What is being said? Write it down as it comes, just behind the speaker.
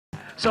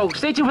So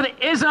stay tuned for the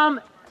ISM,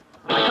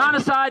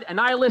 Iconicide, and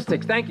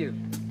Nihilistics. Thank you.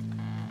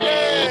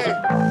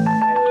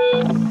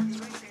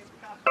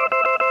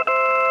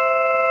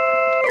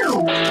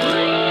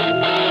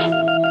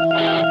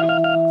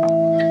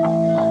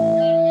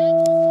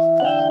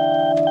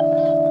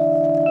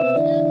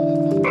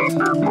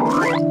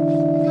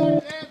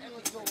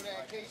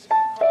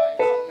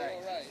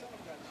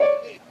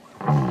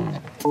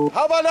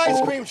 How about an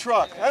ice cream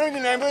truck? I don't need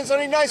an ambulance, I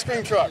need an ice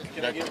cream truck.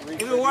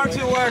 If it works,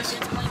 it works.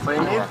 What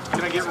do you need?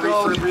 Can I get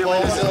refill?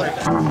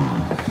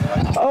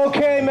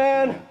 Okay,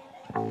 man.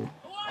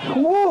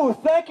 Woo,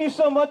 thank you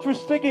so much for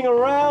sticking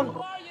around. Who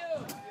are you?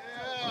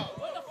 Yeah.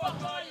 What the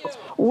fuck are you?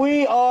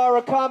 We are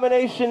a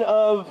combination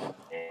of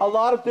a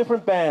lot of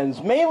different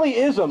bands, mainly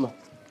ISM,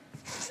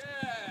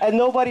 and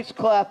nobody's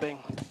clapping.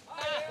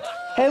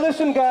 Hey,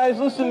 listen, guys,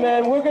 listen,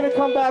 man, we're going to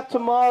come back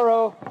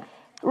tomorrow.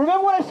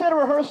 Remember what I said at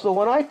rehearsal?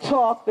 When I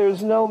talk,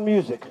 there's no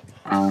music.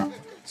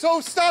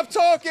 So stop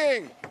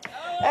talking!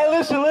 Hey,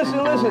 listen,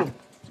 listen, listen.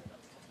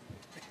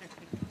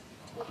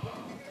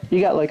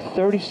 You got like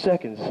 30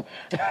 seconds.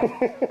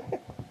 We're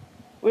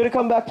going to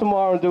come back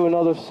tomorrow and do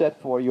another set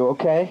for you,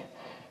 okay?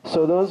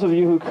 So those of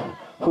you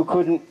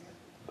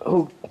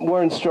who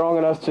weren't strong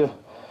enough to,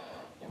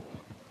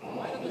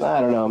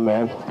 I don't know,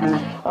 man.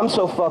 I'm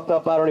so fucked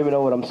up, I don't even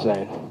know what I'm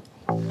saying.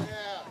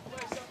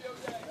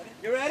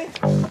 You ready?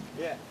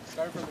 Yeah.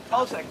 Start from the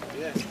Hold a second.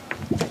 Yeah.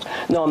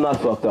 No, I'm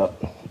not fucked up.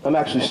 I'm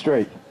actually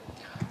straight.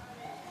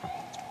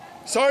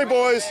 Sorry,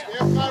 boys.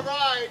 That's not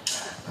right.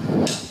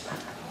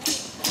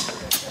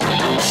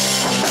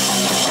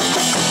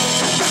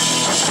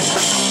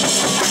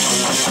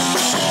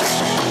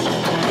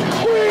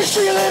 We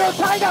see a little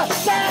tiger,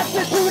 dance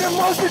into the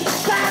motion,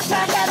 dance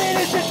back at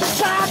innocence,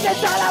 dance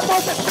into the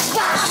motion,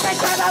 dance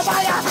into the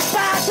fire,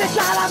 dance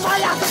into the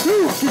fire,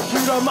 look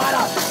into the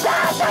mire,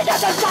 dance into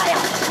the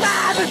fire,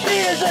 my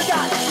machine is a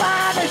gun,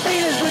 my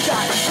machine is a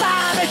gun,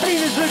 my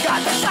machine is a gun,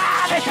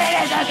 my machine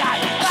is a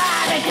gun,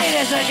 my machine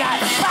is a gun,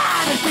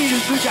 my machine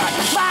is a gun,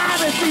 my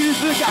machine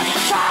is a gun,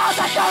 all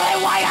the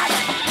totally wired.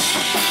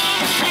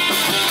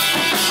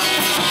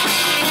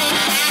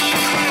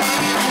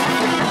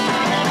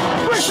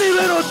 Squishy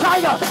little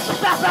tiger,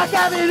 snap back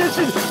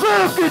ammunition,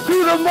 look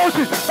into the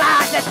motion,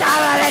 back the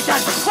direction,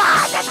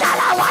 back the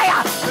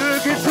wire,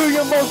 look into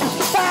your motion,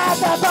 back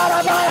the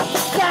wire,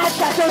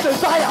 that's your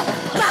desire,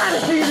 my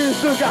machine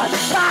is the gun,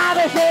 my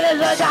machine is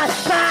the gun,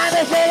 my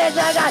machine is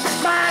the gun,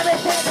 my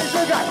machine is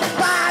the gun,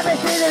 my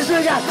machine is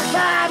the gun,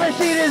 my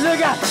machine is the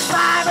gun,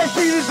 my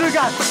machine is the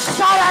gun,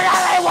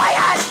 totally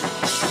wired.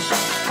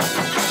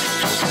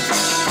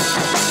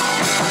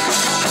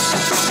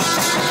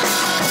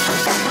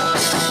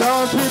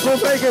 Some people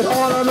make it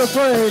hard on the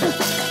brain.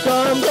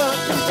 Some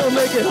people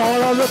make it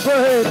hard on the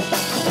brain.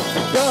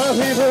 Some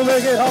people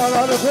make it hard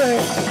on the brain.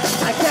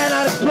 I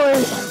cannot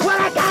explain what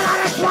I cannot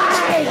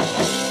explain.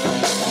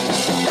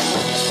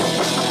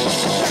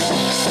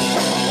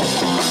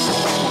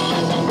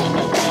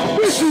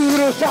 This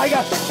little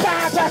tiger,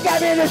 back back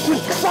ammunition,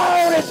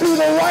 fall into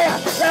the wire,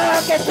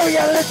 look into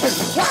your listen,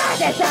 why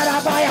they shut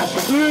up fire,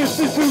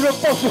 listen to the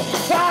motion,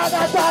 why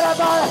they shut up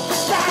fire,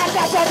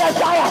 that's the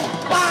desire,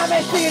 my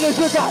machine is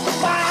a gun,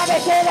 my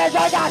machine is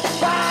a gun,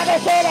 my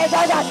machine is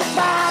a gun,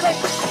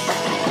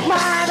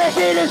 my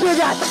machine is a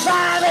gun,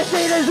 my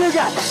machine is a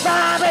gun,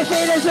 my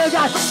machine is a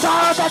gun,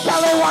 all the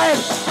telling wire,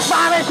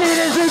 my machine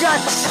is a gun,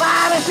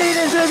 my machine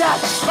is a gun,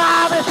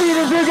 my machine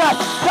is a gun,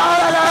 all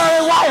the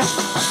telling wire.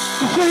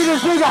 Machine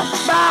is a gun,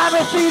 my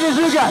machine is a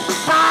gun,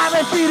 my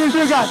machine is a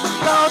gun,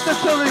 don't the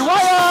silly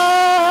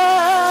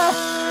wire!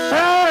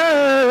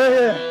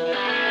 Hey.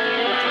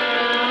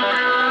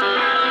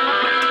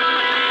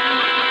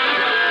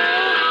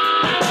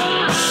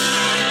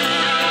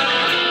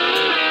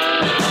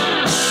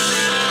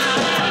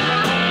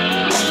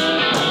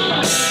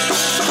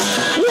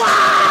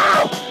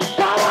 Wow!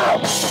 Come on!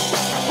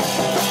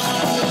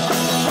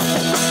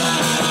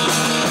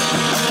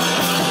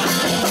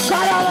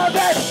 Cut all the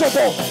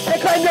vegetables! They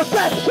claim you're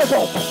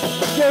vegetable.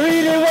 You're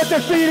eating what they're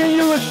feeding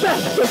you is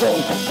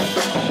vegetables.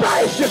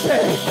 Price you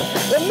pay,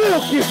 the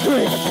milk you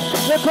drink.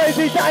 The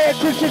crazy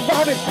dietitian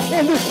vomit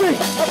in the street.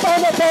 Up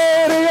on the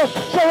podium,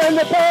 showing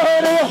the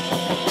podium.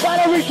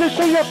 Gotta reach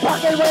into your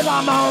pocket with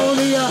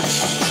ammonia.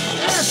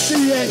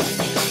 FDA,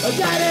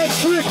 that ain't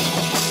trick.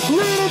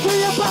 Reach into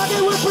your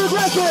pocket with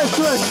progressive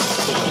trick.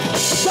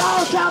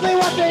 Don't tell me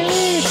what to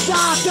eat,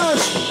 doctor.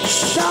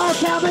 Don't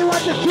tell me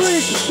what to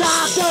drink,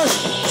 doctor.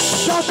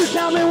 Don't you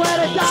tell me where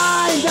to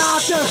die,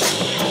 doctor.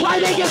 Why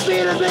they get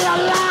me to be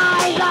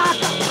alive,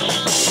 doctor?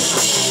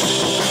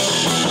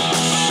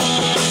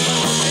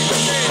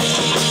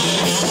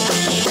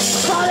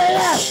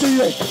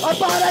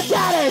 About a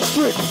daddy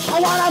trick. I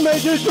wanna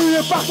make it through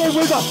your pocket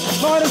with a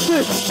heart of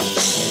shit.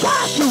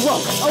 Fuck you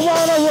up. I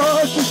wanna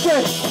what you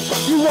say.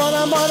 You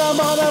wanna money on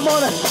the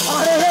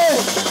head.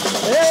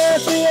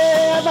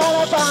 FDA, I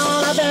wanna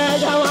buy a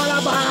bed. I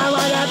wanna buy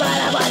a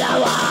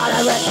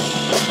bed.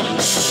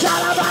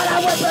 Shut up,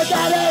 with the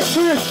daddy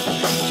trick.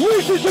 We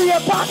Reach into your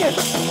pocket.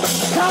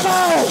 Come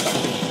on.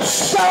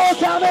 Don't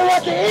tell me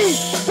what to eat,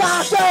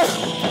 doctor.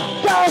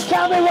 Don't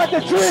tell me what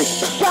to drink,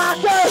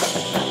 doctor.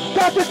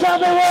 Don't you tell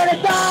me where to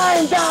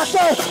dine,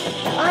 doctor.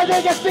 I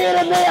think you're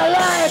feeding me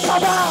alive.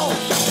 Come on.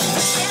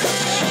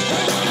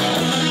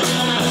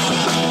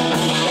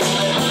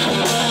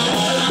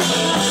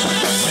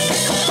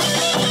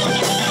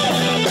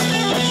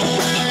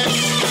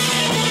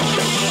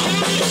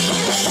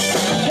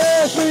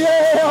 Yes,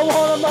 yeah, I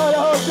want a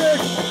mother dick.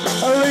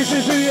 Reach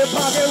into your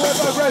pocket with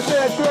my breast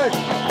trick.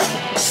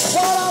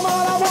 What I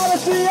wanna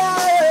see, I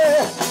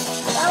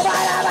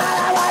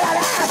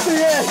wanna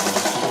see it.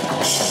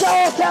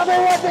 Don't tell me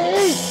what to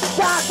eat,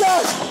 doctor.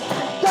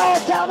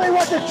 Don't tell me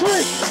what to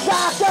drink,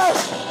 doctor.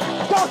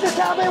 Don't you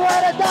tell me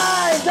where to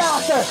dine,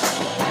 doctor.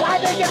 I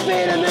think you're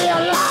feeding me a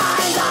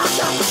lie,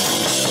 doctor.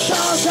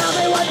 Don't tell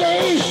me what to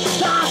eat,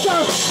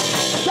 doctor.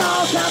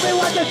 Don't tell me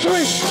what to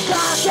drink,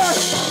 doctor.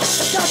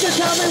 Don't you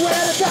tell me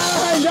where to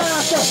dine,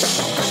 doctor.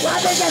 I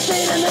think you're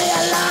feeding me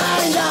a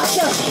lie,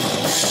 doctor.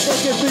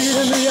 Think you're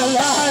feeding me a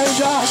lie,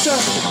 doctor.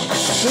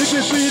 Think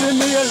you're feeding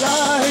me a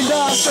lie,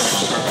 doctor.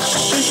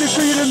 Think you're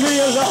feeding me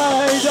a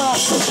lie,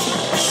 doctor.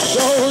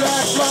 Don't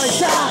act like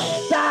that,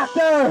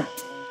 doctor.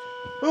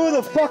 Who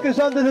the fuck is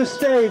under the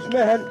stage,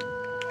 man?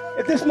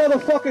 If this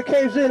motherfucker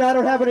caves in, I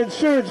don't have an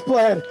insurance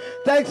plan.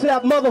 Thanks to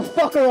that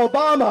motherfucker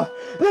Obama.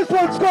 This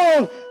one's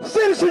called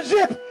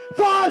Citizenship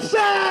for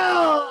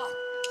Sale!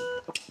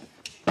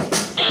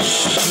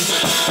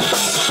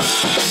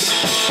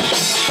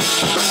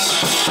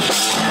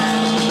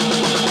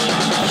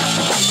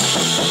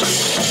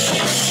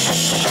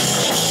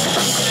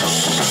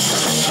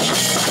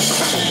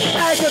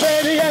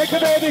 Anchor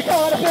baby,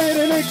 caught up in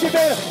an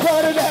incubator,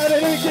 running out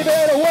an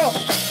incubator. Well,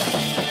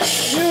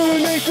 you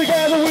and me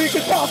together, we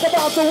can talk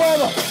about the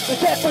weather, the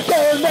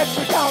temperature in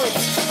Mexico.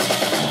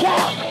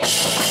 Yeah.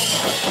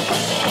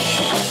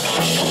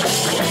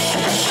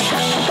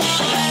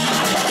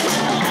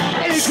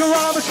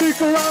 Ikarama,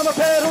 Chikarama,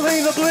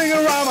 pedaling the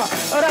blingarama,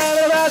 and I'm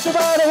about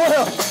the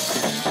world.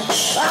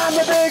 I'm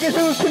the biggest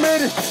who's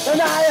committed,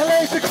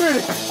 annihilate the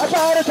critic. I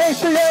try to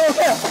taste the yellow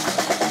hell.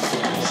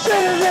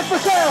 Citizenship for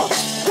sale,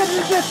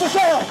 citizenship for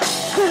sale,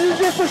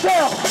 citizenship for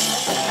sale.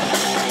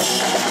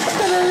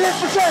 Citizenship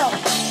for sale,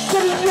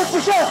 citizenship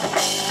for sale,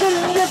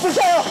 citizenship for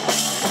sale.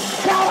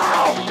 Come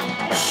out!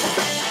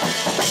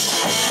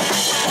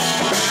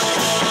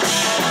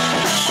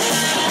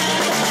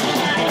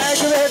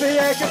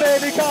 Anchor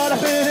baby, caught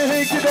up in an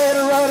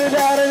incubator, running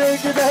down an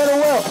incubator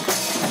well.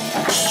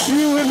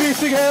 You and me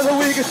together,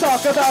 we can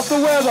talk about the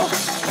weather.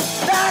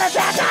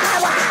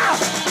 Wow!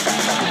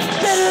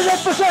 Citizenship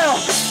for sale,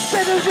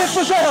 citizenship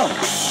for sale,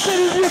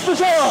 citizenship for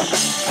sale.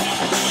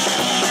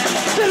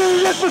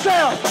 Citizenship for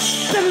sale,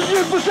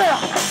 citizenship for sale,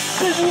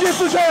 citizenship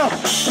for sale.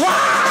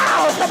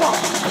 Wow! Come on!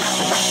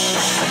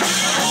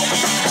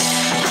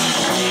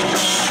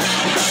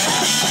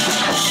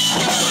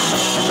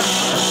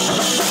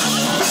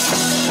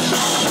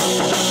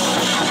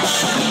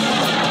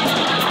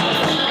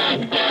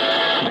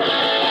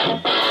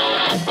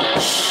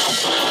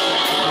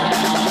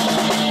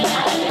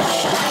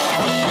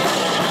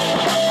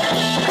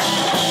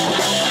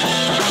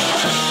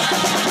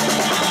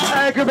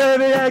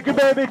 Anchor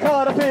baby,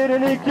 caught up in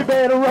an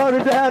incubator,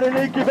 running down an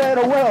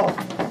incubator well.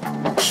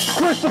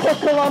 Christopher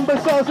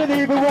Columbus doesn't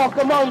even walk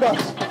among us.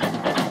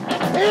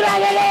 He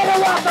doesn't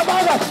even walk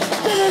among us.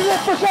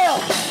 Citizenship for sale,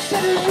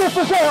 citizenship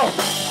for sale,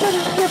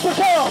 citizenship for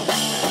sale.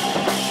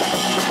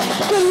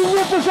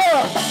 Citizenship for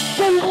sale,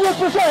 citizenship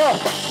for sale,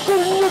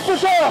 citizenship for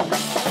sale.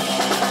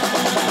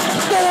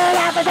 Citizenship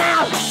for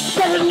sale,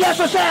 citizenship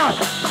for sale,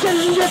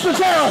 citizenship for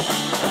sale.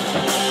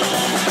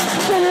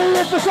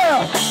 Citizenship for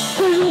sale,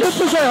 citizenship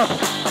for sale,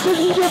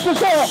 citizenship for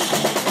sale.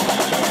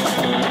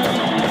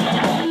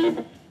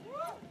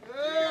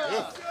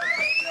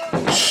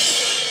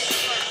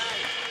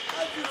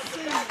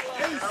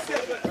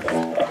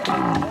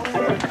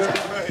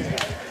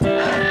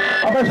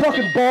 Are my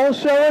fucking balls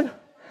showing?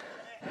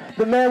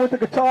 The man with the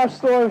guitar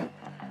store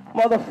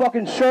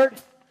motherfucking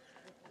shirt.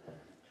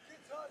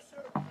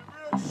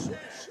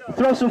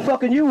 Throw some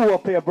fucking you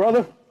up here,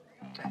 brother.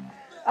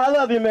 I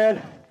love you,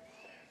 man.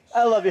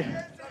 I love you.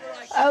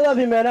 I love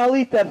you, man. I'll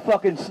eat that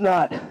fucking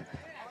snot.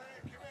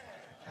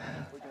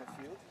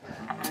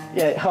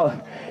 Yeah,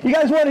 you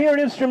guys want to hear an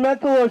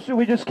instrumental, or should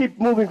we just keep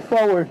moving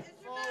forward?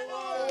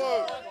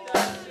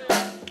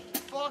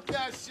 Fuck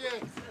that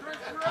shit.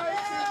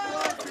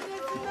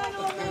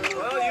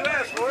 Well, you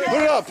asked for it.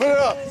 Put it up, put it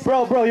up.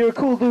 Bro, you're a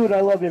cool dude. I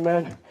love you,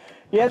 man.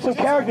 You had some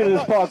character to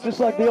this part, just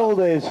like the old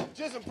days.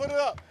 Jason, put it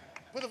up.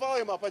 Put the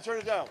volume up. I turn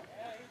it down.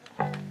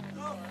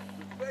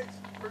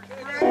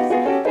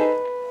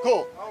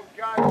 Cool. Oh,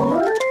 God.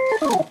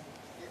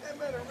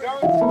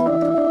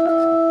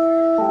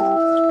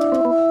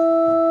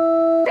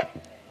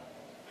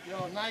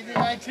 Yo,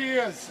 99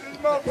 tears.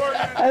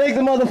 I think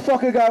the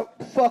motherfucker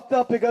got fucked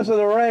up because of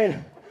the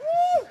rain.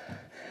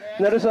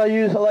 Notice I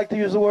like to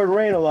use the word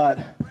rain a lot.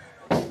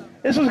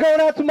 This was going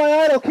out to my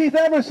idol, Keith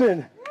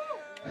Emerson.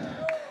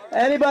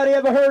 Anybody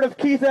ever heard of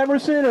Keith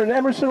Emerson or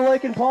Emerson,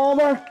 Lake and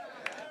Palmer?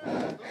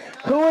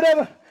 Who would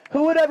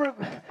ever,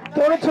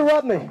 don't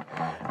interrupt me.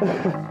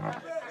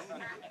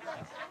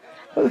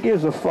 Who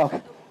gives a fuck?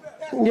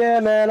 Yeah,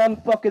 man, I'm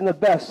fucking the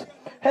best.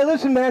 Hey,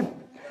 listen, man.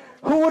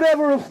 Who would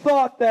ever have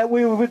thought that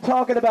we would be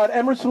talking about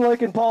Emerson,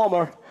 Lake and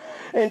Palmer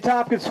in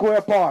Tompkins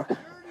Square Park?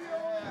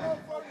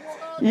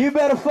 You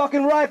better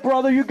fucking right,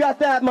 brother. You got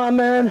that, my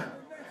man.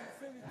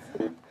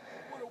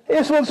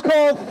 This one's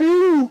called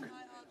Fugue.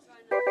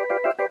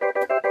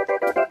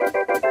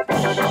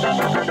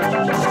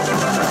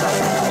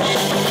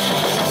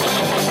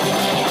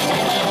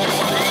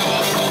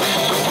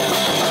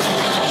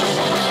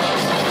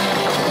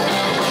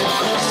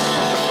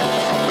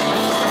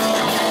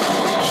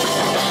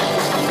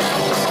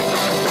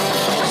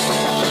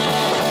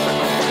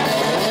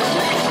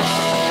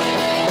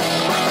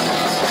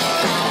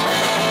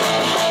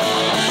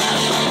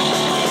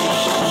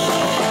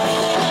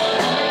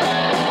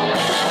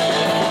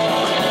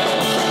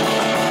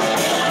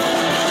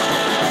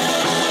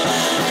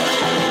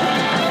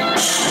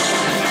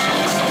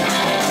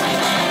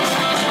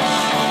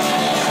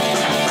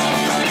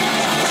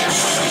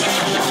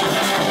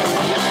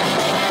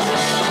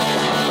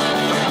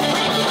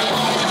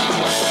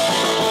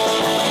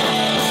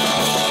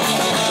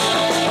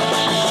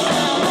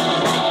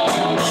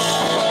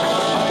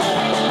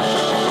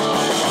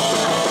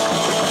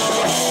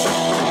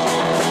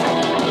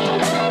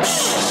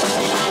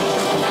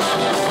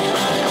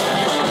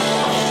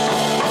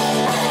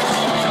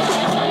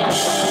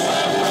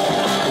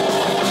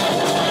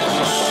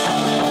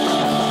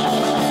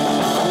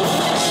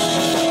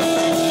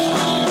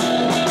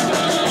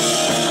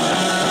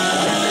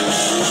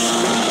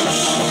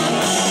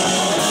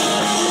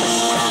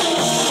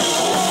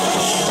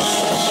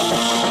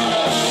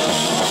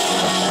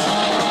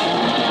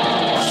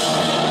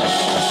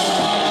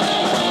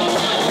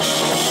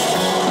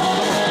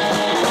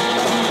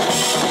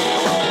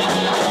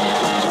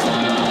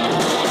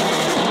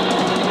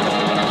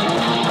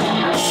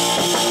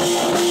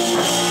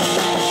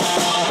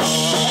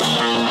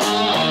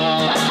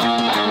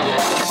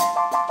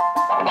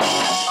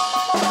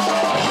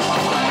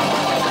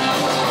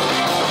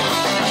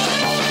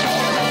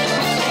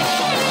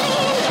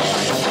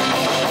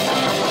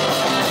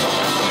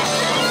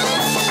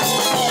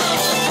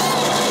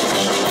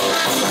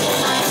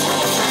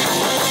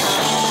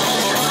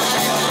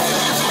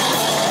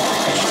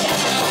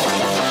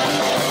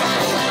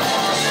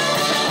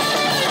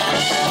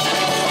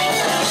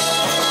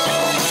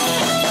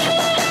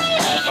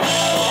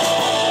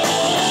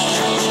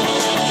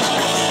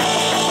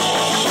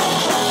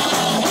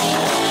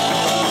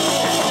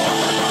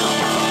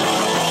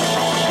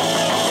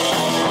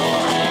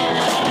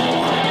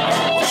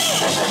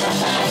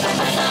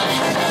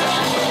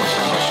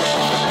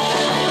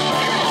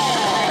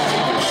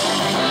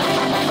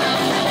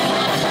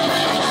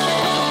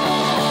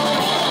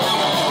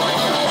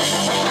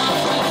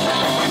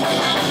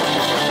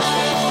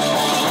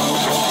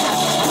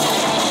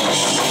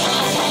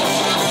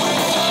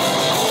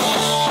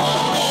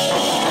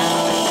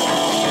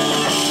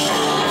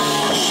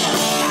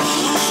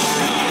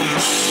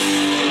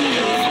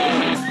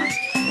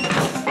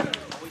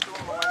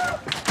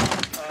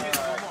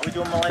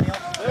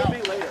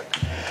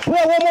 We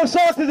have one more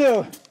song to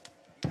do,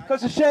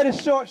 because the shed is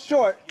short.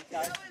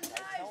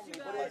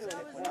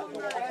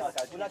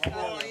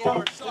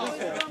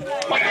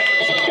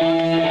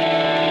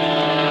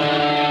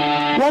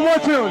 One more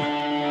tune.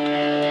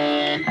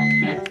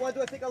 What,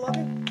 do I think I love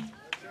you?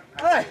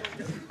 All right.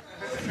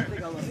 I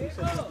think I love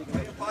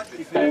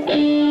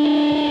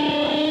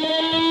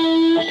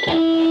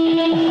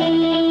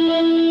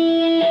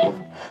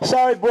you.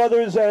 Sorry,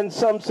 brothers and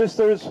some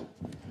sisters,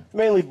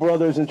 mainly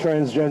brothers and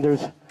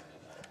transgenders.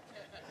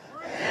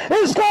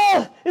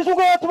 This will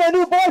go out to my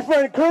new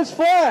boyfriend, Chris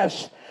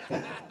Flash.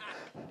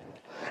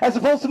 As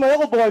opposed to my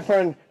old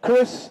boyfriend,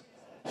 Chris,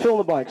 fill in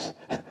the blanks.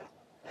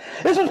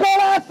 This one's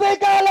called I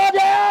Think I Love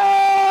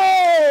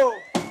You!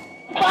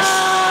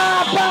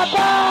 Ba, ba,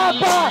 ba,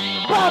 ba,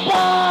 ba,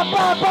 ba, ba,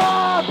 ba, ba,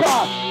 ba,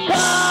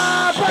 ba,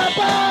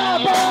 ba,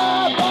 ba,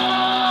 ba.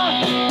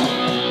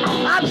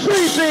 I'm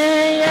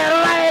sleeping and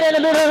right in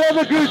the middle of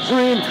a good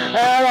dream,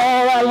 and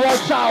all at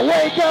once I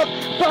wake up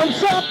from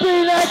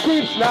something that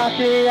keeps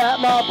knocking at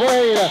my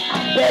brain.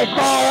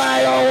 Before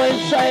I go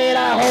insane,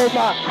 I hold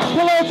my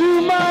pillow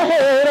to my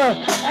head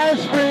and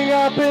spring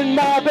up in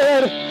my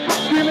bed,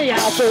 screaming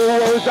out the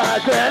words I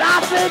dread. I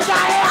think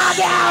I love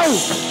you!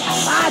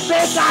 I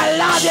think I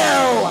love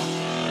you!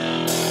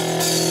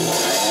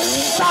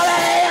 Sorry,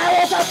 I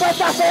woke up with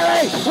the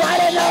feeling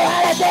I didn't know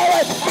how to do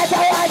it, and so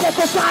I just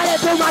decided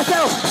to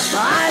myself,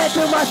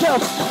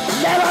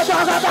 never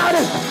talk about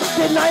it.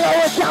 Didn't I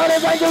know it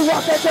counted when you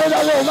walked into the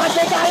room? I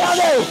think I love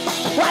you!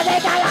 I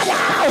think I love you!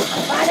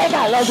 I think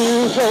I love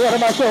you! So what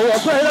am I so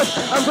afraid of?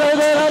 I'm afraid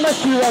that I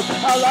messed you up.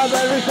 I love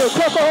every so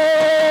coco,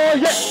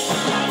 yeah!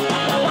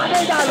 I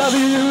think I love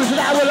you, so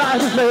that will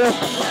last as live.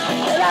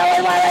 And that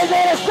way my raised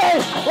in a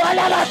state, will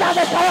never stop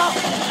the color.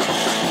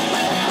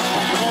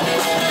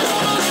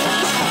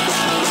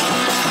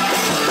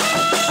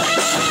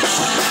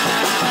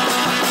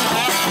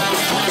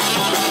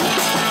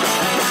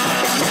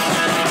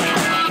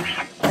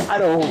 I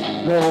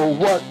don't know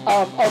what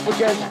I'm up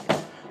against.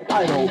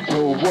 I don't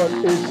know what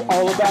it's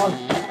all about.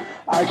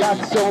 I got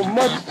so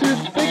much to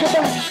think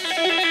about.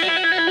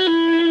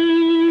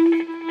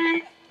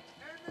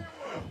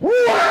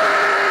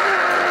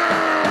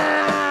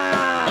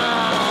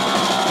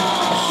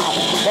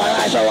 But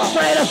I'm so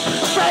afraid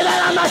that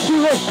I'm not too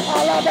late.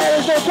 All of that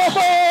is so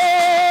trouble,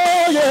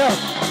 yeah.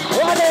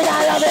 One thing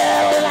I love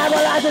here when I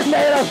realize it's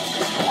made of.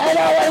 I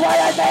know when what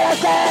I say, I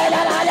say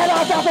that I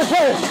never felt this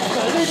way.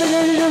 Believing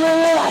in you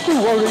really have to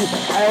worry.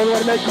 I only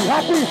want to make you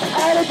happy,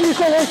 and if you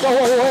say it's the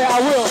only way I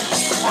will.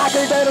 I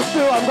think that it's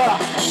true, I'm gonna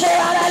say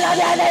all I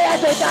love you, and I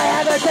think I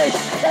have a taste.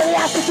 Let me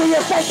ask you to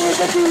your face, you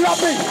think you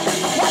love me.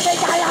 One thing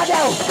I love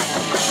you,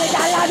 think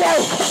I love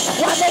you.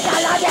 One thing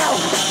I love you,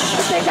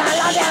 think I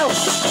love you.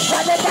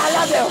 One thing I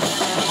love you,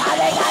 I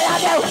think I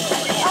love you.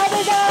 I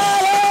think I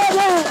love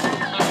you.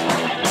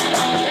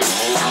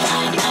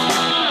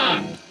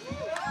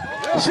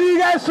 See you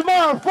guys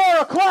tomorrow, 4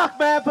 o'clock,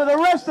 man, for the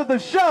rest of the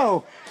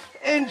show.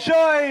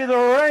 Enjoy the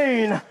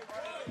rain.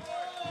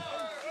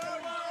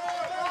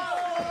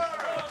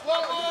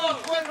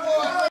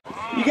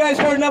 You guys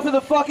heard enough of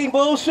the fucking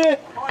bullshit?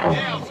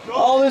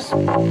 All this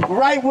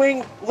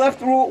right-wing,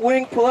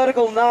 left-wing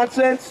political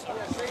nonsense?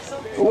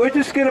 We're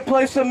just gonna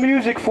play some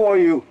music for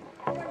you.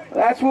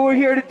 That's what we're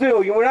here to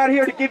do. We're not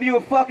here to give you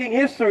a fucking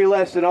history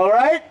lesson, all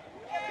right?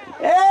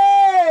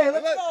 Hey,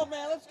 let's go,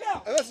 man, let's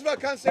go. This is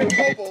about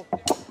Constantinople.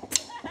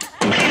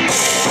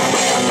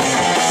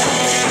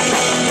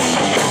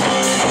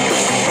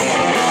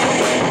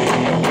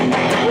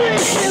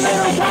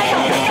 Little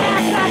player,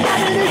 back at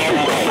it,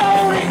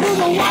 rolling through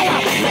the wire.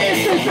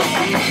 Listen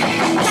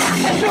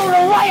to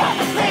the wire.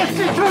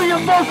 Listen to your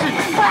motion.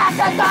 Back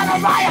at the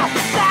wire.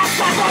 Back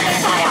on the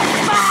fire.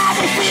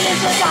 Bobby Seed is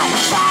the guy.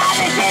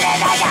 Bobby Seed is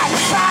the guy.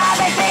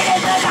 Bobby Seed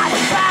is the guy.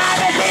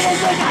 Bobby Seed is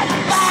the guy.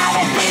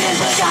 Bobby Seed is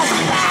the guy.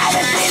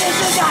 Bobby Seed is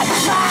the guy.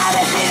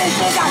 Bobby Seed is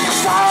the guy.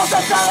 Sold the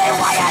Sully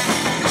Wyatt.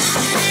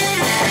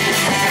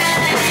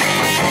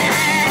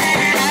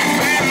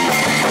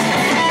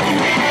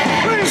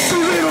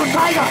 Little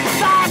tiger,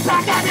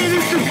 back at it,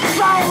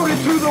 rolling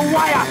through the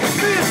wire.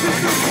 Listen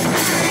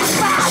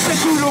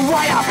to the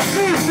wire.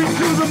 Listen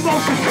to the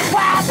motion.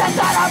 Pass the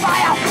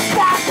fire.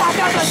 Back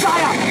under the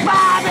fire.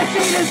 Bobby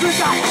Seed is the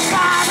guy.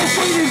 Bobby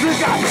Seed is the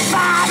guy.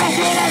 Bobby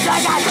Seed is the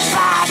guy.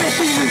 Bobby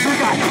Seed is the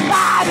guy.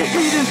 Bobby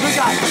Seed is the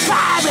guy.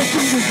 Bobby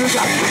Seed is the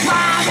guy.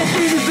 Bobby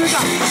Seed is the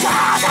guy.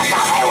 Sound the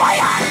Sully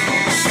Wyatt.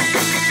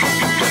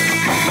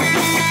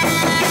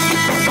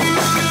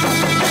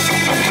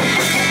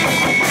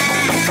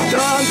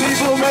 Some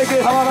people make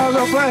it hard on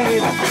the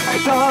brain.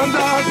 Some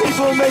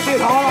people make it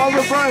hard on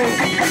the brain.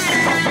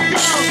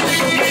 Some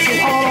people make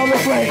it hard on the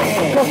brain.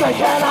 Cause they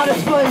cannot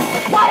explain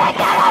what they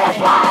cannot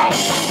explain.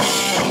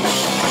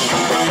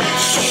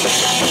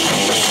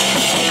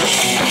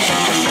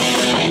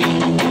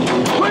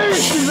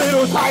 Please, you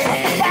little tiger.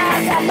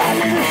 Back at that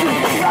ministry.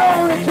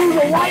 Rolling through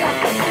the wire.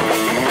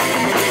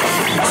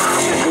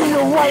 Rolling through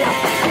the wire.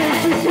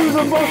 Listen to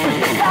the motion.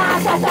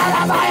 Back at that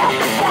fire.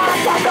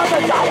 Back under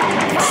the fire.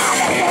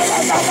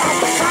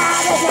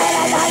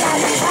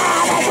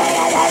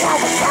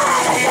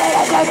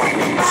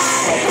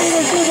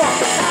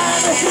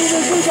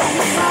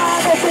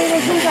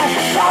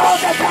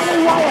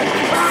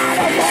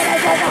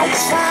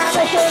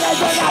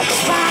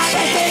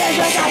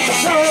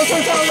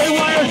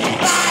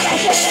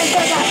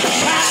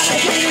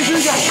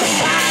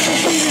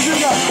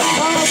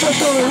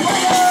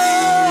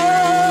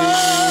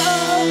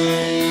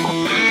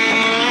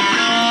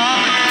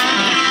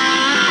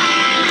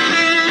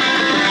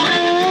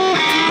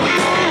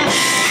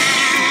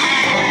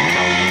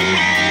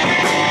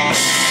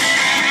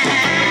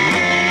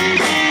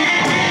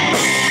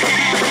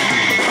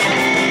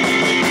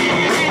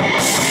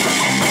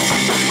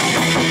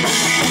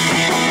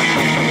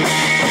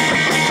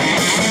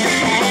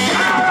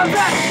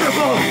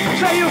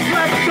 Say you're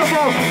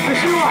flexible,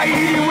 cause you are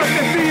eating with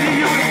the feeding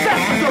you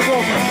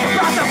acceptable.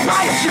 About the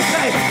price you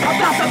pay,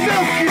 about the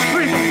milk you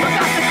drink,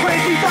 about the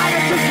crazy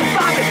dietitian you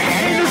find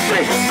in the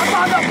street. I'm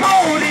on the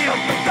podium,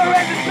 the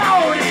red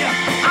podium.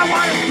 I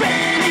wanna spit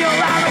to your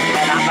loud and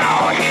get up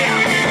out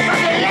here. But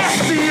the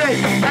SBA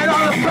and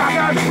all the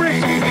black-eyed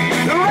freaks,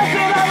 the rest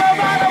of them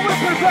are out with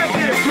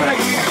protective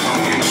tricks.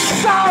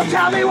 Don't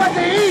tell me what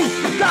to eat,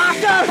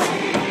 doctor.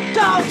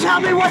 Don't tell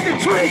me what to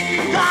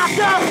treat,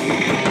 doctor.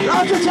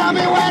 Don't you tell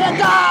me where to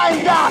die,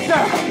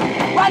 doctor.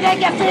 Why they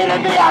can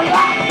feeding me a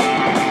lot.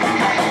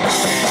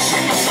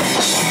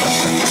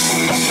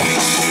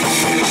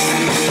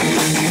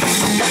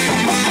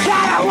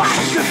 Gotta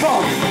watch you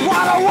for,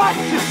 wanna watch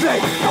you say.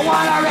 I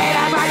wanna read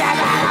about you,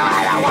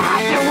 I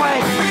watch you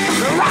wait.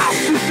 The right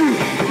to do,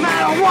 no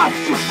matter what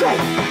you say.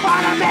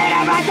 Wanna read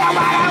about you,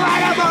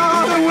 wanna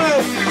all the way.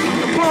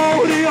 The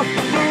podium,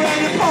 the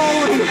red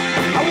podium.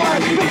 I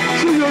wanna speak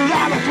to your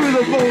loud through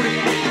the voting.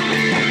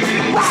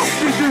 What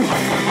you do,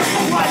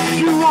 what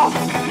you want.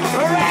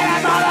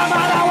 Red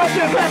mother, what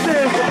your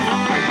business.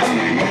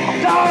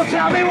 Don't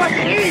tell me what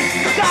to eat,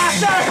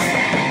 doctor.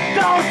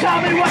 Don't tell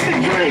me what to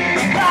drink,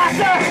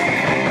 doctor.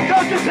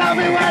 Don't you tell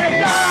me where to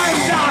go,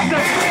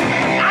 doctor.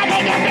 I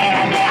think you're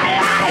feeling me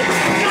alive.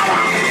 Come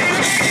on.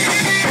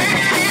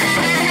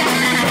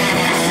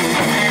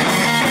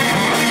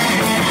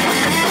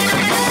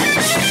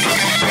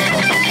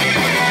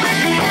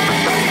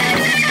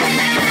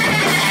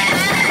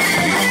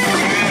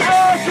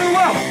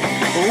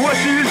 What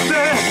you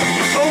say?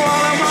 Oh,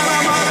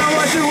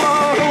 what you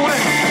want away?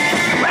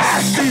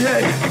 Nasty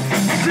head,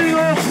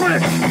 single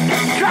prick.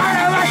 Trying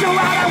to let you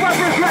out of a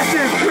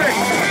progressive trick.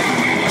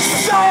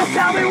 Don't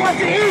tell me what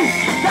to eat,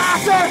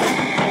 doctor.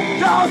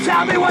 Don't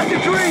tell me what to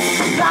drink,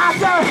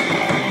 doctor.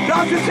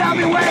 Don't you tell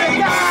me where to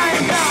die,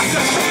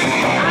 doctor.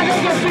 I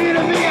think you're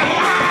feeding me a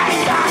lie,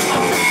 doctor.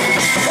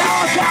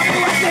 Don't tell me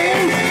what to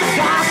eat,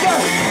 doctor.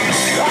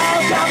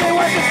 Don't tell me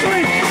what to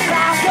drink,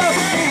 doctor.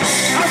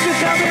 Don't you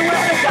tell me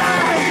where to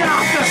die,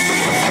 doctor.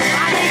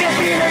 I think you're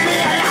feeding me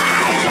a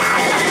lie,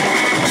 doctor.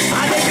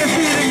 I think you're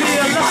feeding me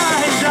a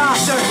lie,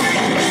 doctor.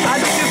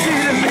 I think you're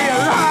feeding me a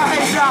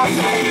lie,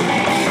 doctor.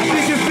 I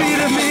think you're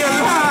feeding me a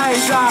lie,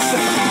 doctor.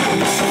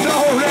 No,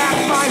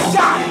 that's my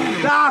shot,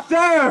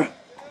 doctor.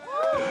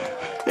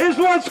 This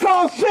one's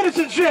called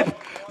Citizenship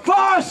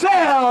for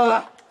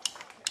Sale.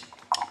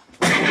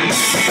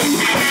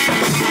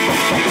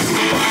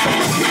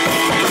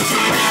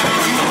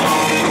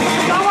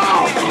 Come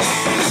on!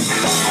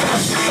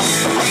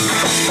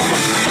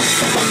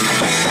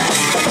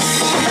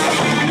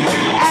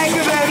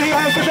 Anchor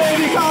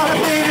baby, call it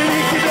baby,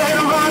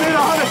 incubator, running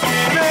on it,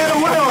 man of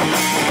will.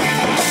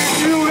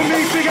 You and me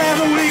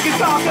together, we can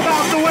talk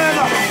about the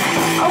weather.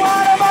 I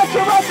want a bunch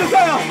of us to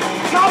tell.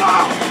 Come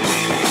on!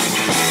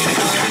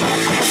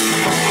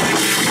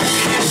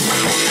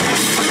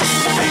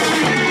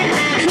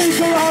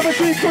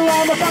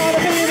 Cheekarama, found a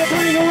beat a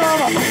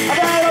bring-a-rama. I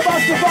got a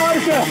bunch of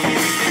furniture.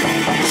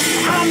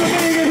 I'm the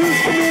bigot who's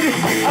committed.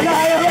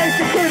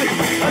 Annihilation critic.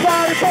 I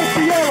got to taste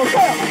the yellow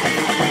tail.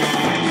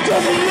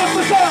 Citizenship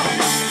for sale.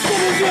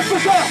 Citizenship for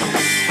sale.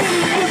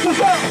 Citizenship for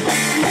sale.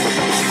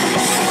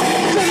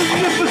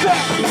 Citizenship for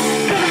sale.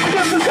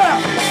 Citizenship for sale.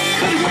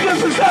 Citizenship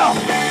for sale.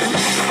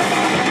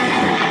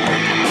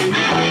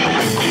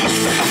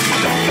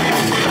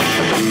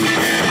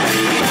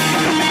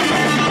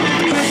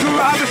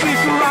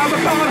 Tinker-rama,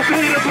 call it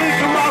beat a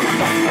blinker-rama.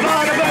 I'm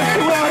on a bench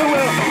to water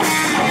will.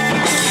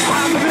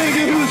 I'm the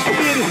bigot who's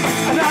committed.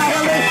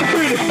 Annihilation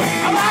critic.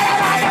 I'm on a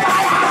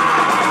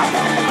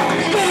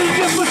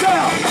Citizenship for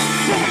sale.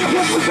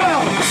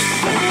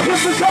 Citizenship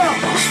for sale.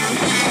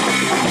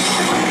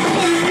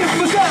 Citizenship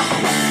for sale.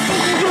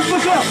 Citizenship for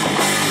sale. Citizenship for sale.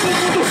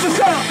 Citizenship for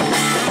sale.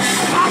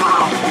 Come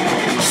on.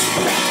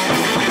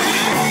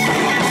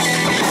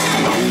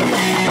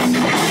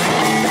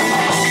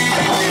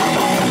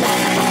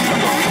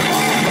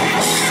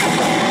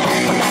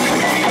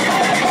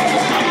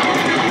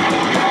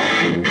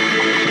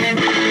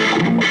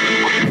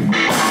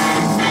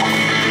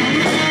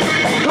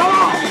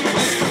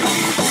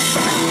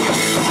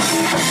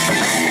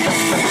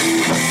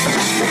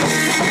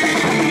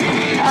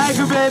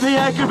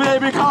 Anchor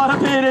baby, caught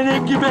up in an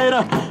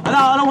incubator, and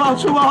I don't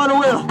want you on a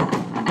will.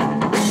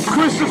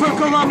 Christopher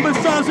Columbus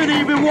doesn't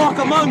even walk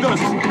among us.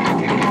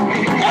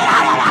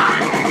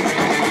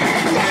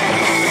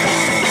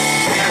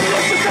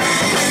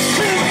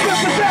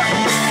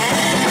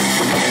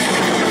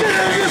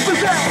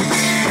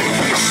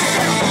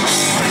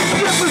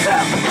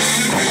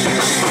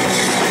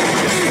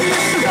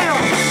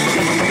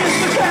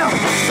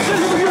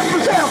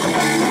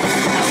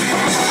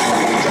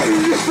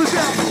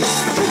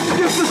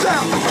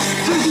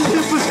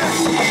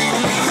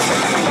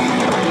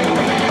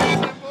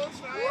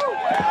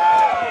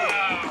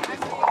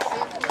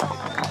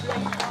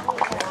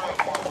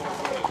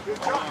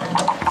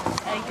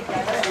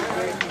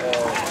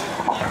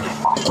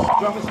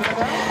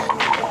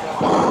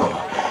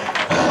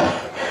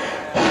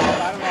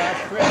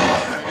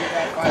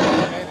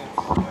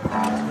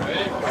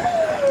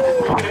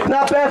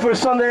 Not bad for a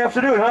Sunday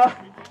afternoon, huh?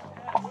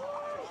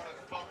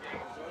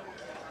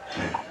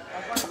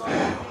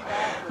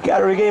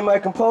 Gotta regain my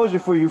composure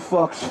for you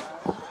fucks.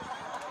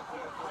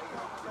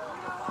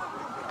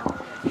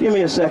 Give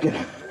me a second.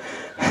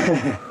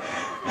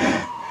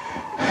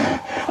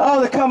 Oh,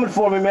 they're coming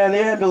for me, man, the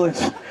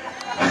ambulance.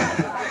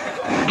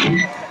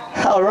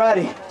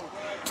 Alrighty.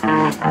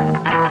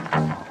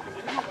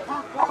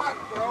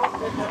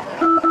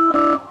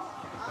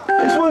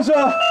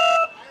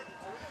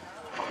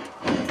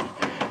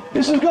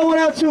 This is going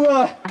out to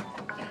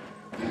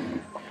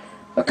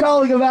a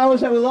colleague of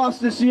ours that we lost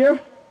this year.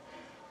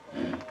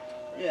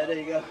 Yeah, there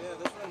you go.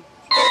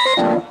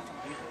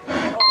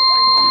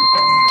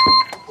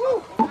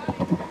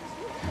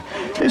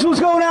 This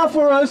one's going out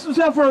for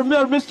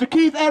Mr.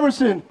 Keith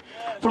Emerson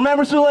from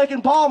Emerson, Lake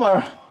and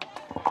Palmer.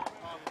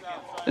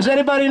 Does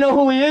anybody know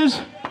who he is?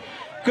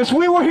 Because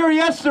we were here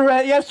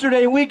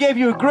yesterday and we gave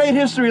you a great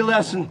history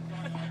lesson.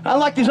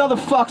 Unlike these other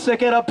fucks that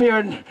get up here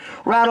and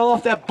rattle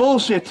off that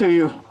bullshit to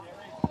you.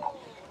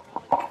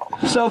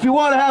 So if you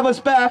want to have us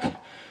back,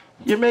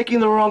 you're making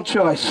the wrong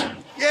choice.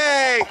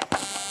 Yay!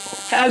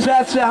 How's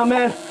that sound,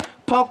 man?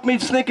 Punk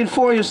meets thinking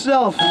for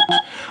yourself.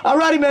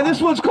 Alrighty, man, this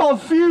one's called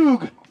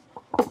Fugue.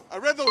 I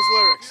read those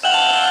lyrics.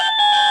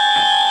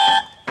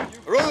 I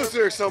wrote those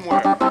lyrics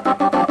somewhere.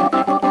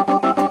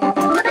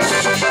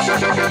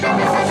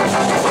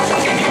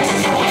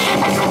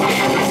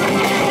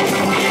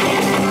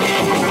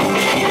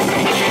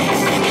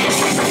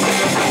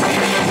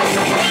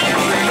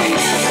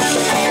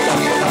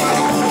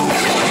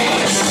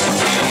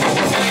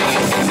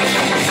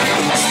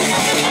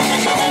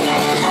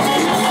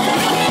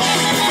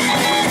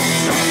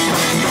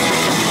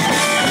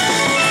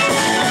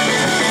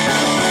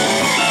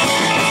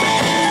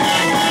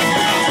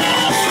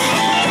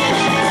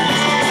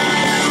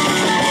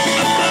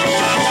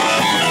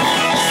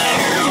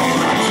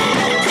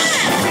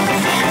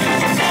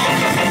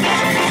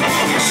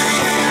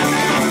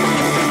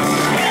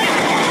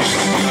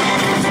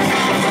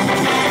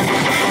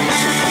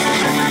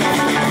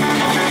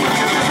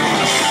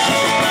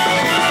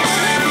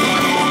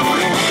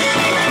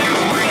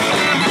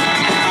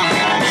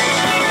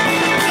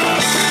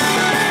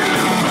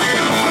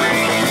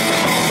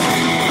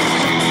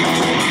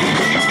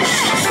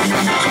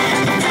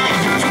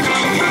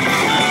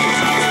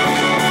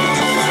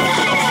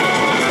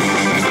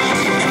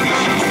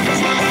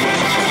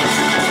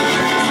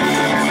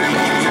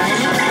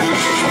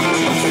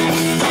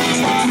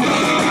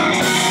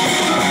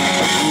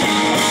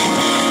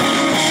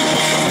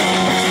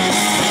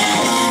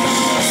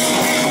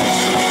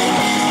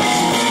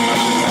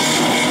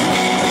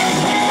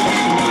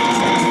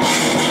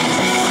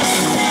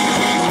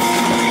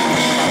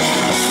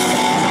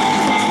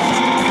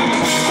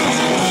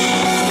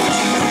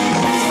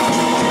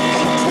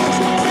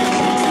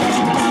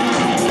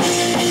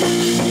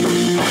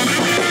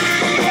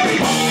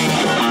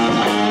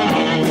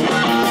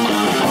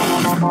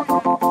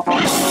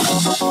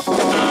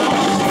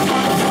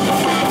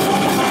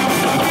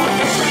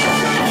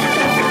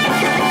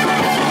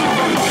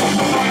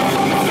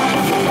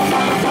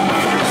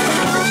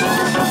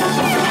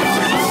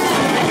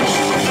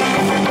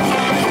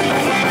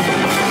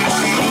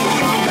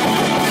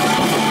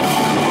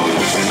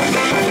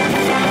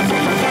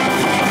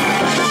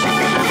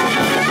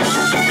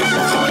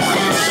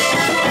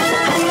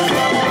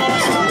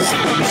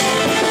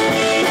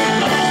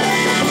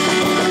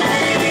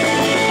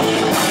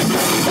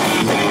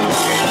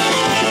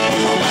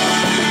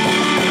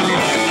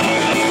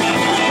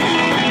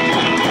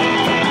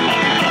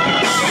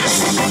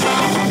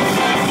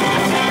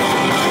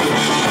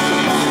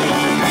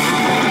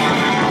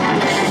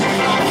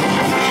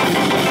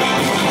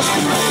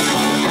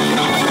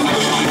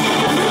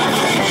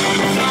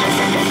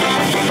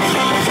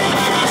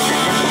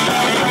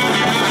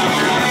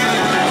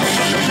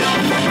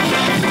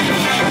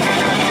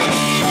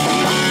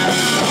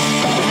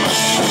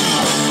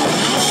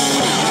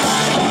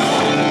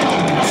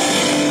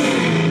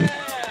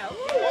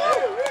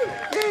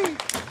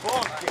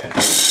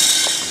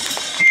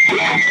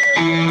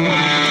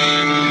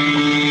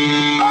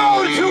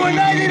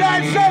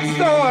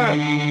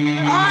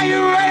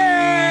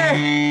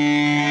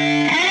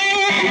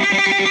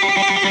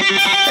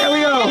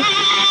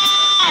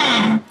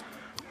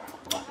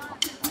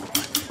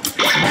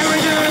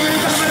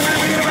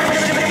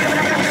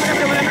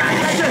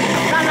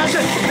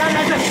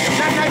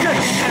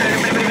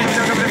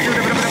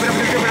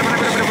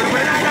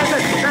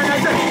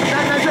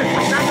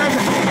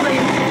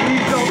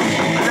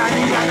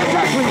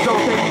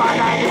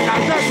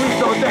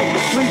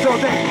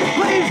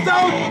 Please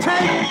don't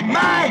take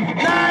my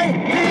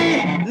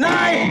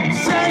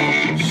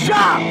 99-cent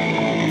shop!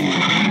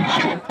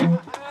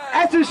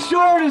 That's as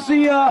short as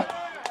the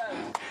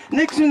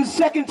Nixon's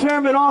second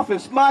term in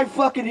office. My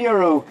fucking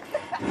hero.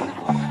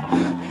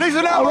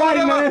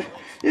 Alrighty, man.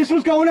 This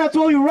one's going out to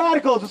all you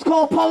radicals. It's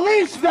called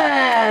Police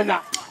Van!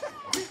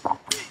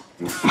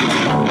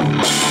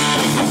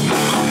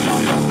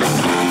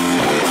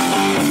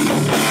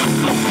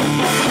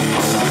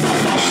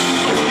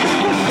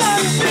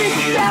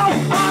 Down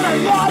on a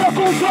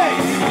nautical day.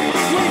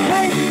 We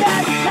take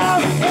that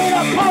town in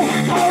a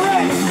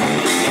post-parade.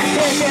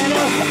 Taking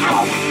us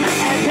out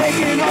and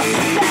taking us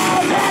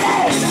down that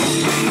end.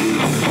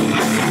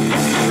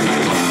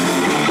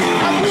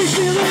 A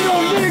greasy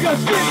little nigga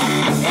sitting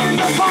in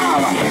the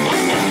parlor.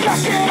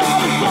 Stuck in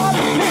all his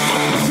father's pit.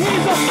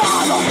 He's a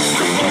father.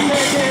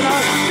 Taking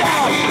us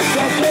down.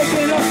 They're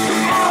taking us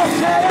out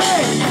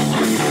today.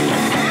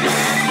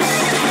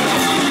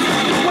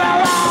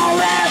 Well, I'll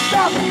rest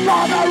up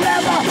for the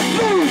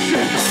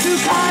revolution to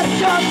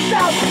catch us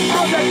out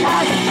of the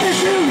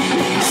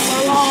Constitution.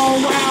 We're all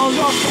wound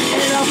up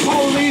in a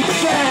police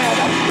van.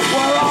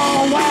 We're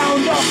all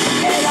wound up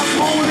in a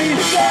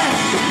police van.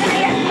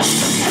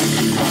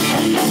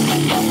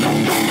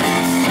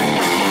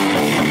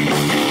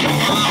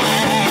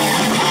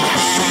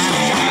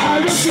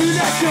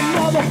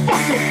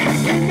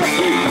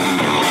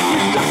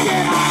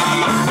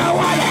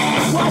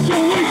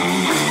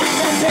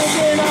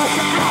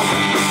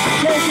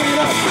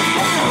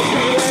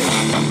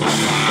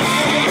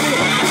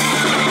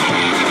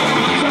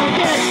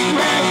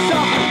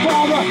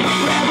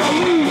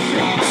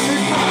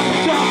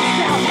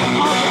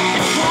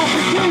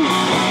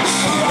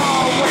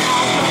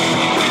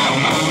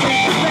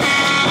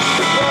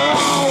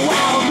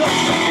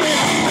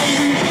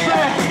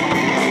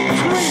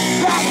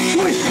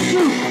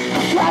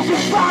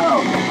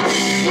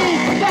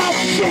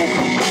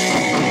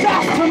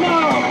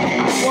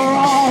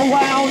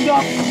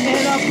 up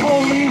in a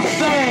police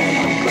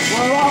van.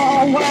 We're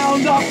all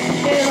wound up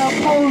in a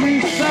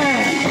police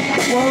van.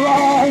 We're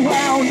all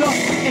wound up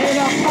in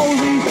a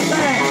police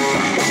van.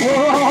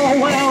 We're all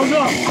wound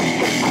up.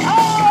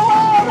 All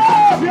wound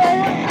up,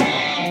 yeah.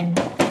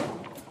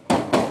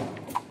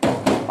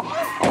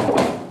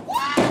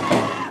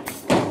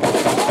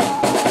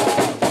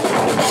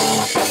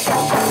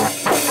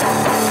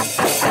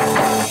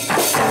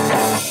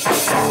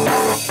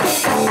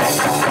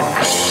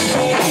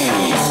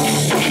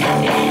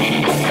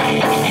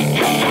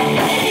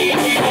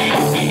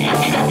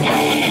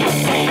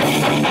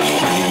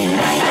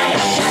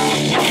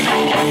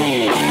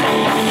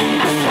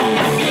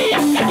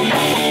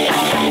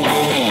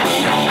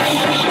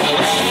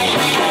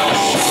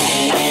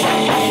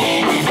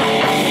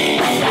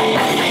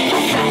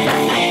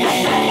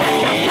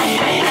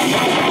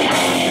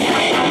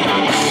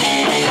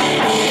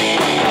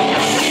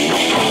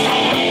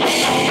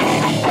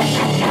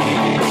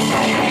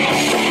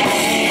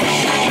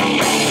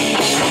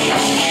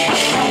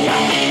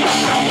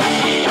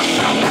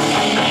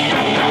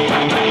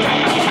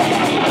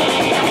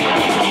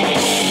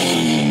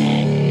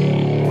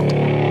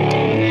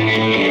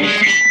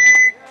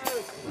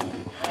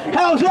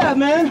 How's that,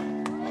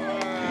 man?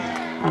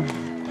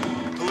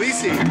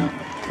 Policey.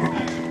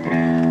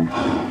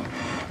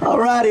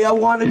 Alrighty, I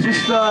want to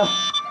just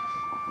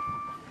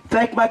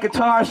thank my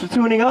guitarist for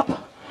tuning up.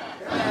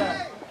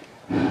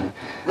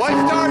 Why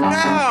start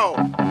now?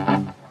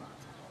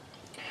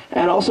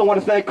 And I also want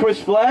to thank Chris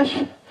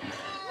Flash,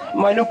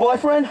 my new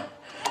boyfriend.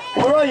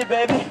 Where are you,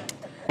 baby?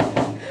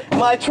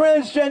 My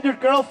transgendered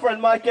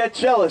girlfriend might get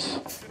jealous.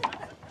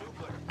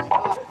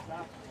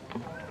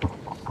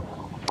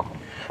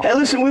 Hey,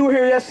 listen, we were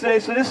here yesterday,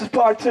 so this is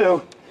part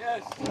 2.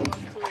 Yes.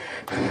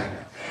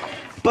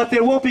 But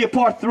there won't be a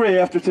part 3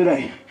 after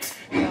today.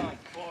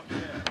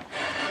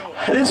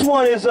 This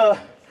one is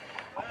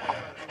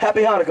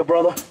Happy Hanukkah,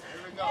 brother.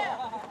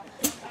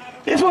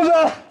 This was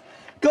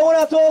going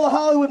out to all the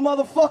Hollywood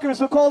motherfuckers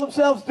who call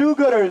themselves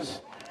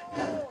do-gooders.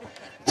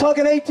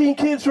 Tugging 18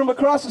 kids from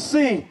across the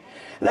sea.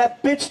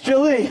 That bitch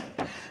Jolie.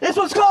 This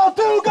one's called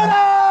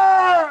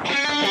Do-Gooder!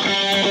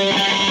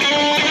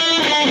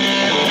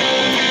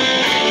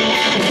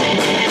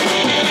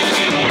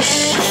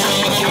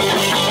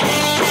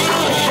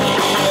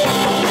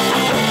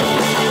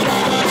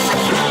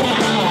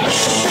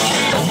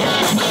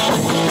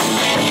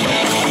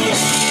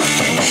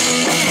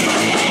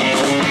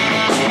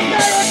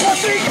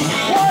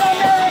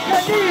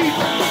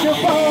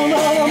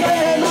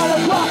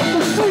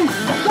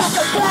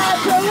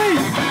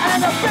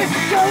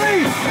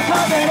 Victory!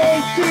 118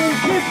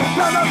 kids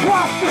from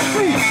across the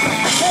street.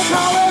 They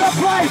call it a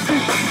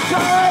crisis,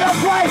 call it a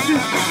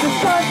crisis. The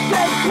sun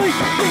stays sleep,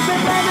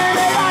 sleeping lemon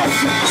and ice.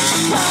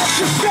 Time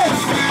to sit,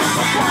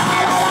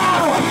 not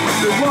allow.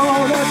 You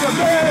won't have to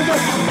bear the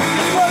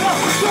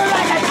you're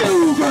like a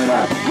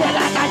do-gooder. You're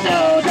like a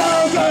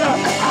do-do-gooder.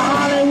 A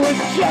Hollywood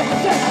jet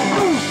set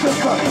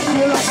Lucifer.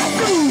 You're like a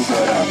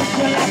do-gooder.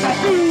 You're like a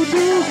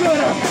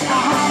do-do-gooder. A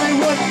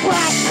Hollywood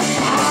black,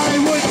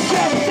 Hollywood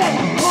jet set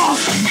punk.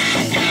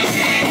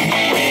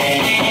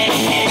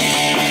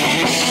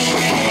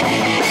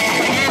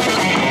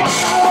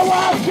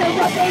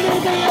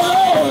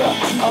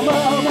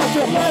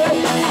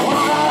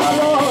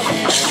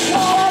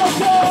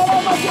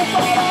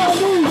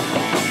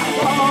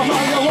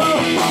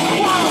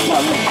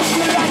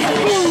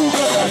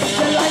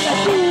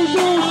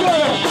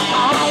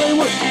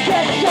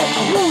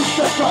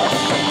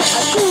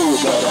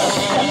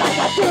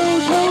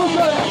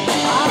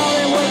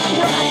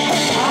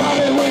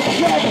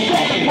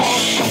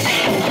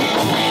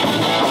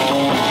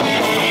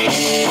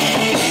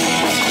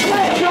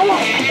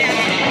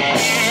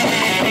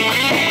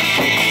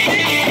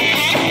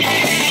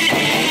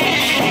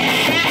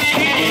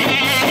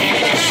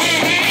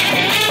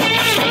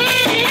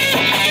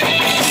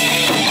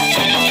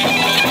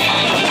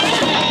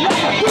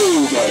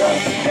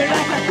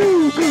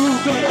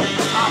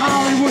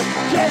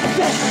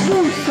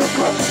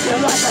 Lucifer,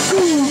 you're like a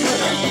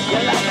do-gooder,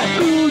 you're like a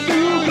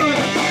do-do-gooder,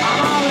 a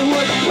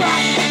Hollywood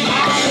rock,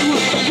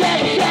 Hollywood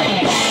jet.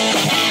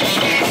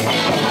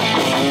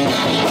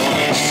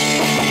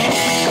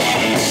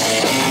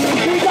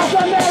 We got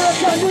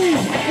America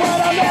needs, what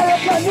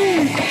America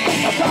needs,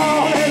 a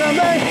tall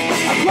enemy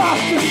across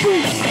the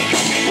street,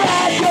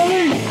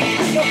 gradually,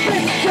 the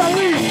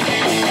victory,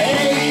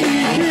 18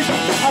 kids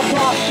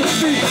across the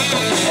street,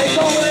 they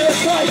go in a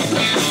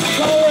crisis,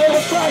 go in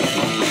a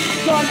crisis.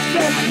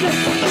 Sunset,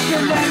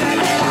 you're lemon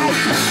and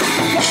ice.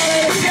 Call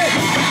it a kiss,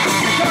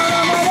 turn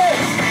on my head.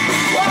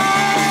 Whoa,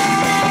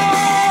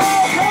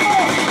 come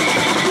on.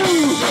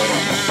 Do-gooder,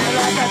 you're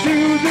like a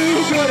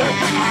do-do-gooder.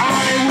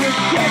 Hollywood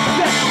jet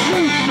set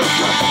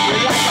Lucifer.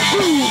 You're like a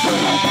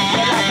do-gooder,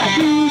 you're like a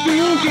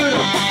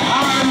do-do-gooder.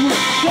 Hollywood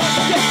jet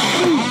set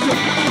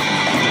Lucifer.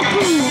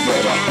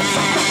 Do-gooder,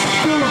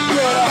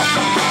 do-gooder.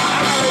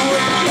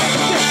 Hollywood jet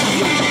set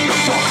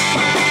Lucifer.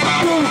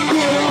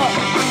 Do-gooder.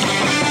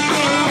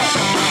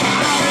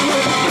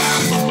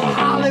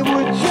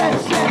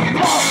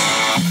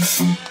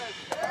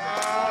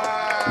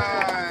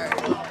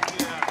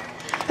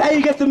 Hey,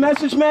 you get the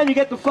message, man? You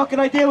get the fucking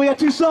idea? We got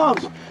 2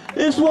 songs.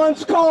 This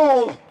one's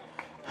called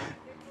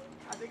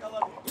I Think I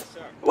Love You. Yes,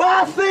 sir.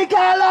 Well, I Think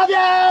I Love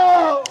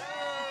You!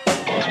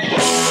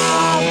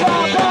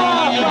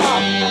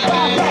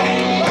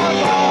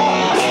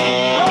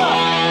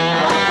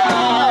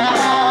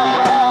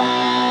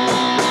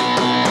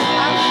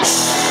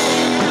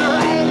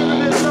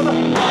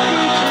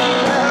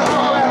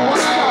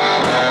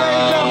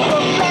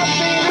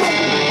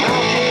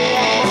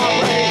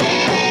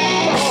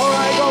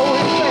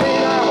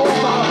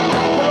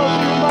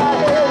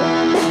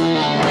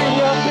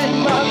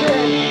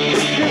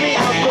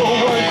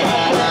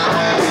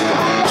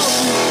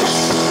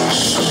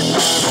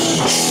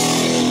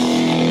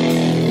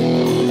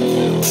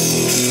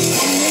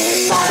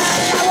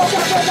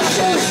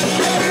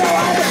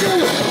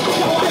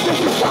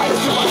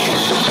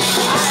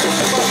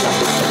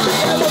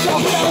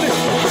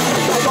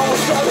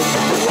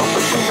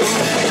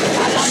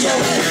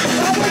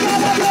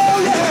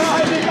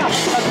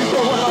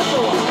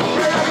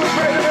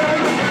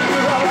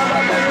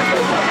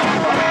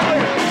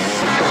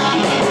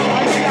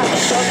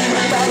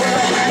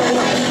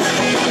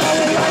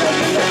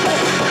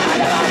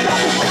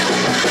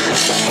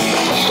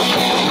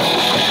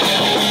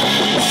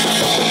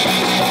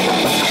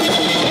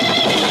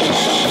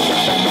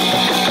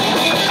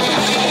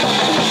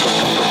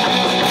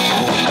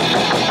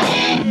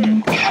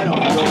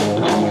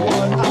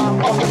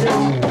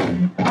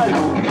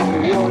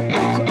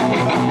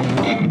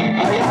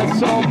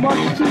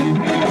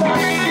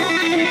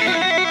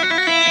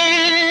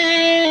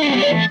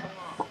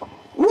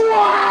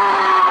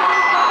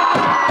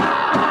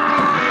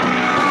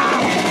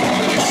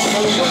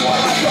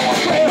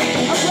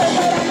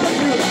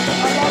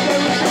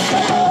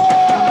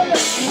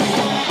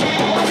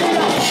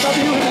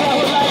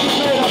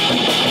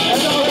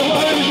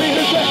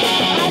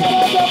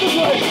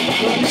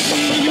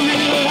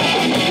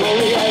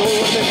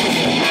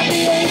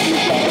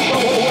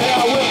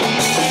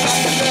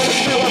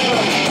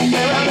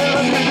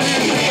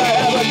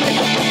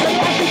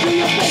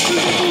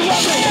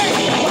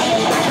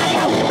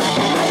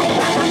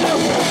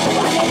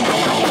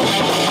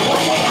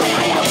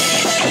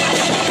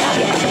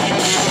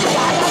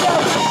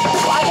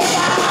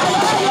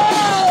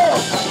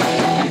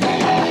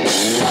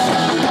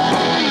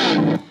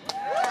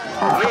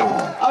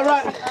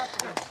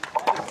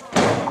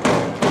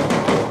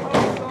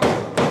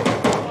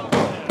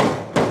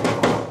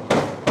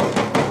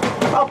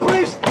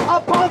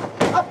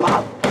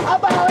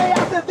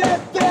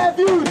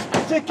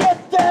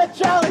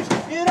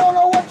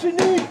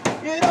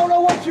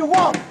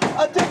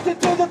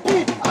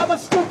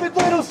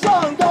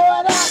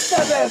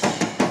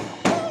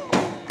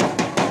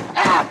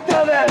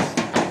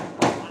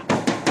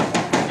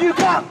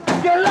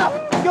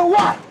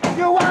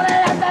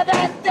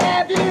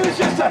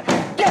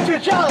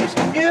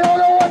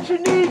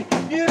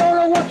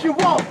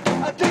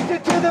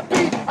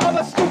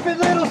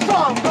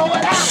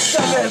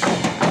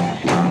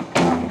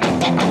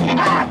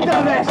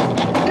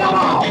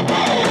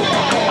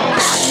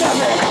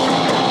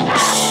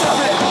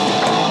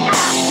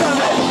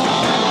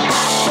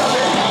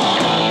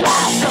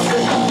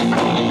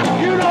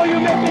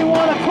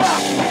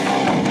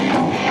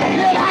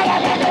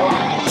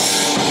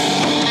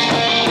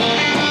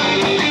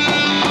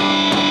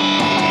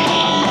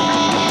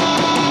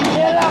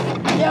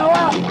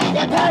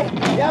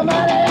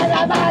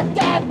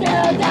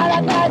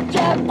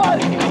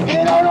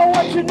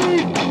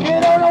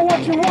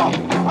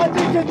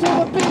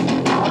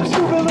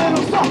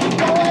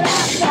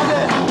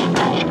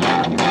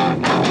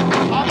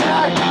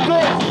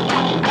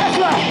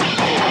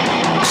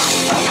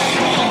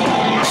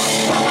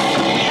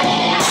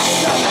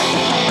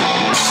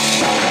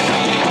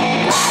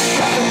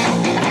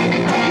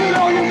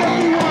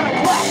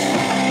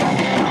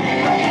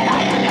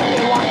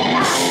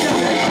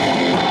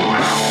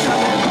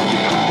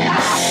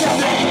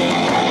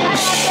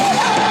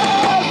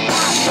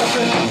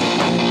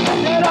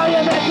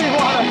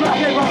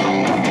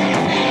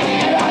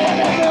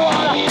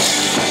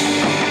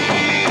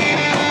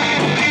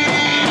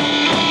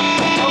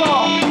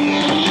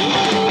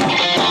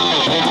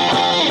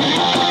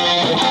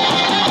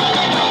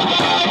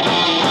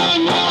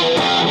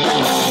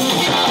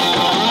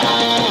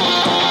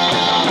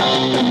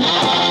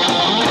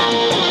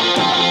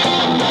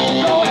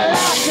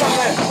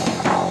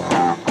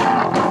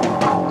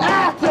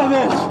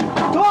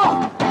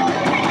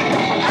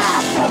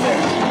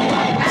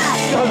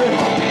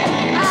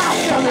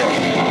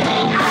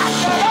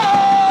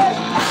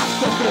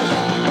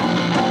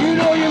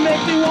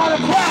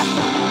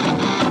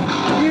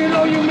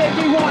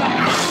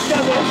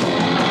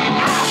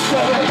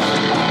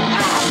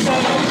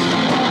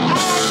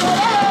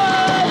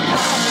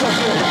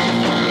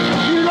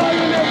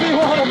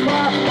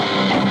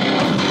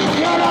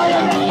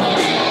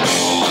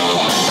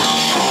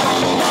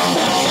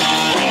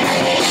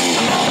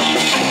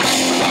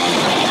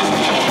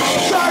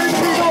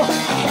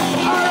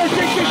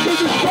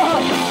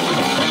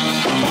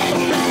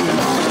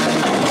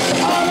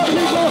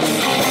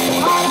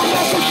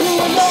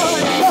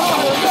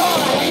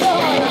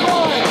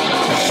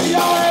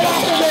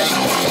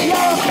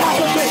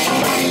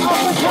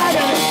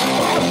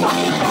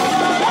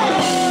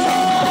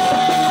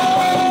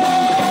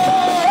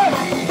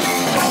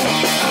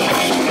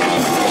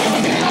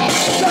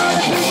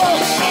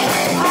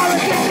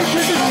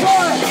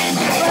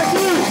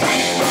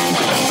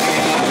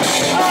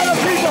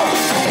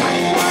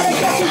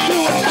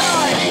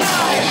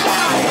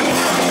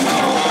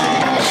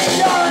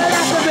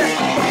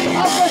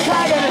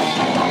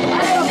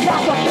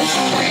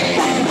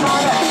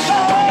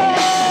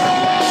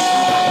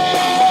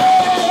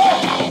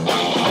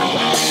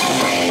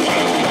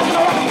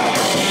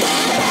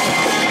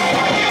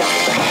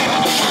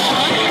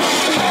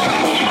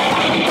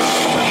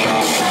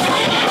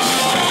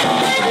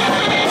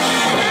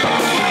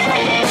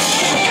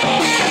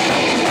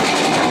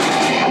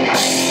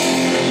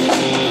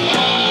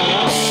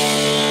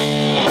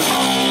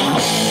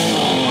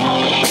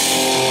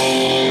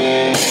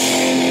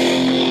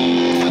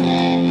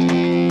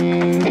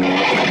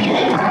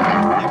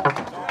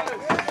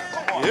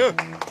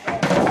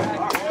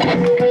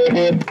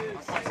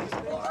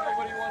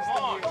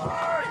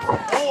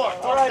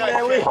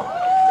 Alright, man.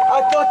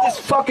 I thought this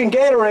fucking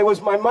Gatorade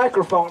was my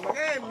microphone.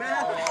 Hey,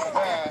 man.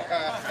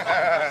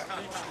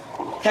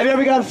 Have you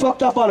ever gotten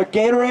fucked up on a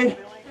Gatorade?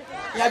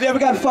 Have you ever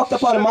gotten fucked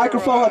up on a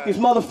microphone like these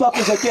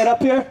motherfuckers that get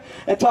up here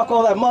and talk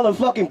all that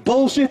motherfucking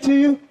bullshit to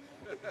you?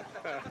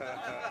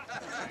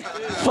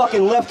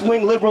 Fucking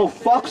left-wing liberal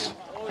fucks.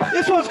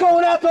 This one's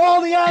going out to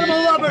all the animal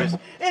lovers.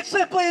 It's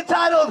simply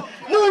entitled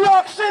New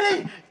York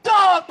City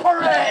Dog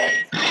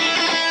Parade.